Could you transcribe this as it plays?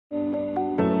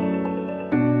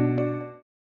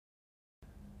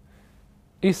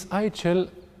Is IHL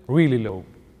really law?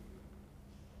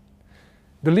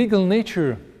 The legal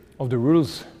nature of the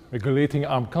rules regulating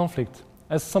armed conflict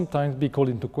has sometimes been called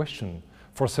into question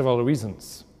for several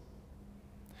reasons.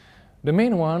 The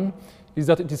main one is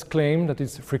that it is claimed that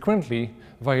it's frequently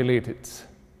violated.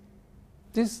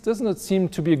 This does not seem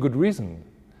to be a good reason.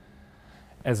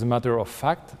 As a matter of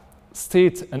fact,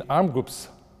 states and armed groups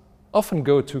often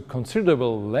go to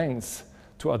considerable lengths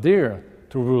to adhere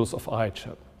to rules of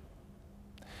IHL.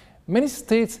 Many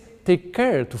states take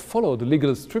care to follow the legal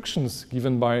instructions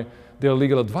given by their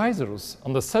legal advisors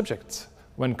on the subject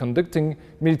when conducting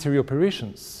military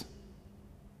operations.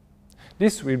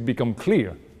 This will become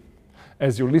clear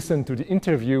as you listen to the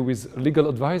interview with a legal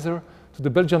advisor to the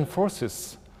Belgian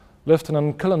forces,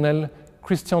 Lieutenant Colonel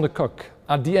Christian de Cock,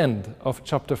 at the end of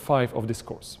Chapter 5 of this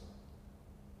course.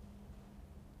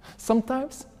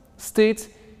 Sometimes states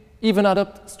even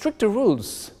adopt stricter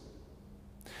rules.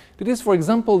 It is, for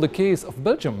example, the case of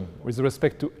Belgium with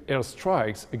respect to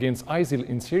airstrikes against ISIL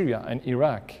in Syria and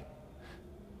Iraq.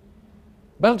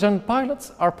 Belgian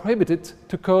pilots are prohibited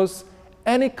to cause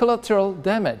any collateral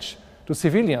damage to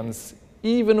civilians,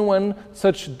 even when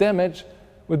such damage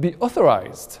would be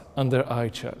authorized under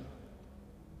IHL.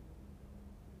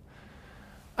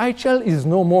 IHL is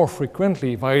no more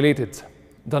frequently violated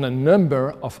than a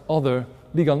number of other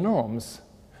legal norms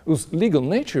whose legal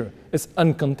nature is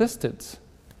uncontested.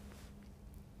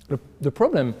 The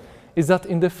problem is that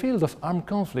in the field of armed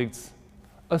conflicts,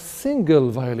 a single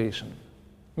violation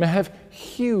may have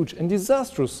huge and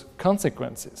disastrous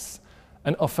consequences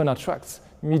and often attracts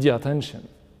media attention.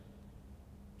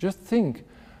 Just think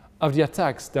of the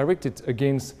attacks directed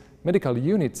against medical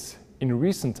units in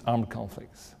recent armed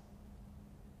conflicts.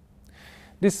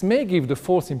 This may give the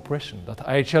false impression that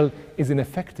IHL is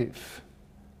ineffective.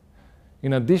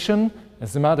 In addition,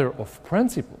 as a matter of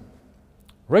principle,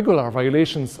 regular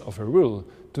violations of a rule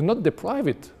do not deprive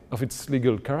it of its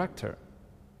legal character.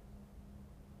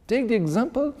 Take the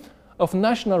example of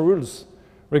national rules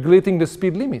regulating the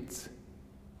speed limit.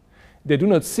 They do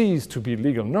not cease to be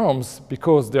legal norms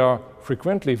because they are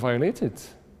frequently violated.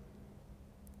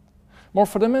 More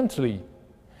fundamentally,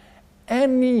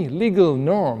 any legal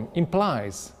norm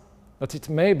implies that it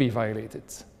may be violated,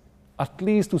 at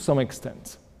least to some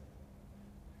extent.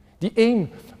 The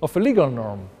aim of a legal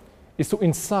norm is to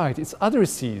incite its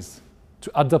addressees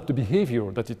to adopt the behavior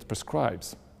that it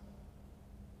prescribes.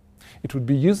 It would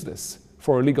be useless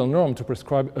for a legal norm to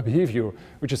prescribe a behavior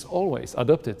which is always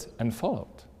adopted and followed.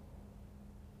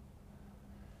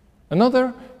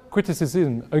 Another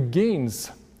criticism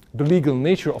against the legal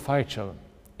nature of IHL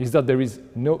is that there is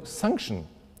no sanction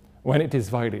when it is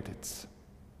violated.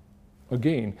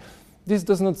 Again, this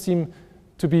does not seem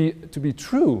to be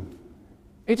true.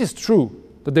 It is true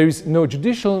that there is no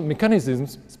judicial mechanism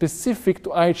specific to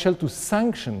IHL to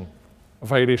sanction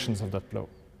violations of that law.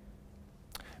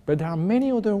 But there are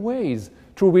many other ways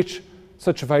through which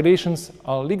such violations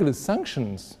are legally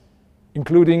sanctioned,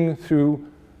 including through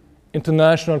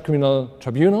international criminal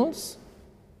tribunals,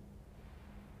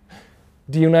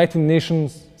 the United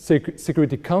Nations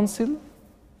Security Council,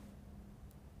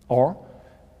 or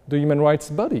the human rights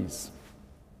bodies.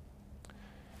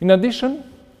 In addition,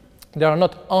 there are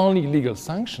not only legal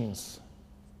sanctions.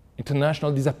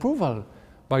 International disapproval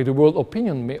by the world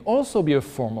opinion may also be a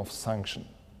form of sanction,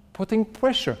 putting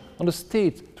pressure on the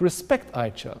state to respect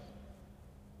IHL.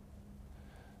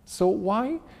 So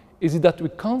why is it that we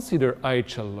consider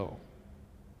IHL law?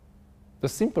 The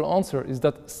simple answer is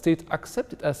that states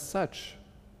accept it as such.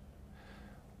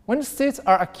 When states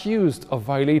are accused of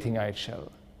violating IHL,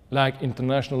 like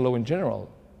international law in general,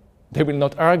 they will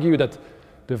not argue that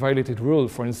the violated rule,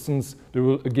 for instance, the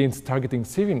rule against targeting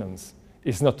civilians,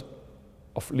 is not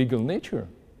of legal nature.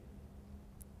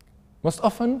 Most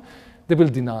often, they will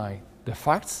deny the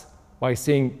facts by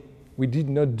saying, "We did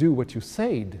not do what you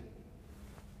said."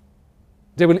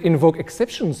 They will invoke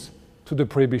exceptions to the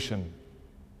prohibition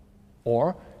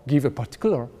or give a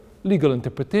particular legal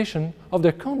interpretation of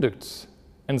their conduct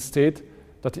and state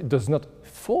that it does not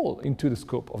fall into the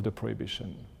scope of the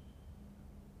prohibition.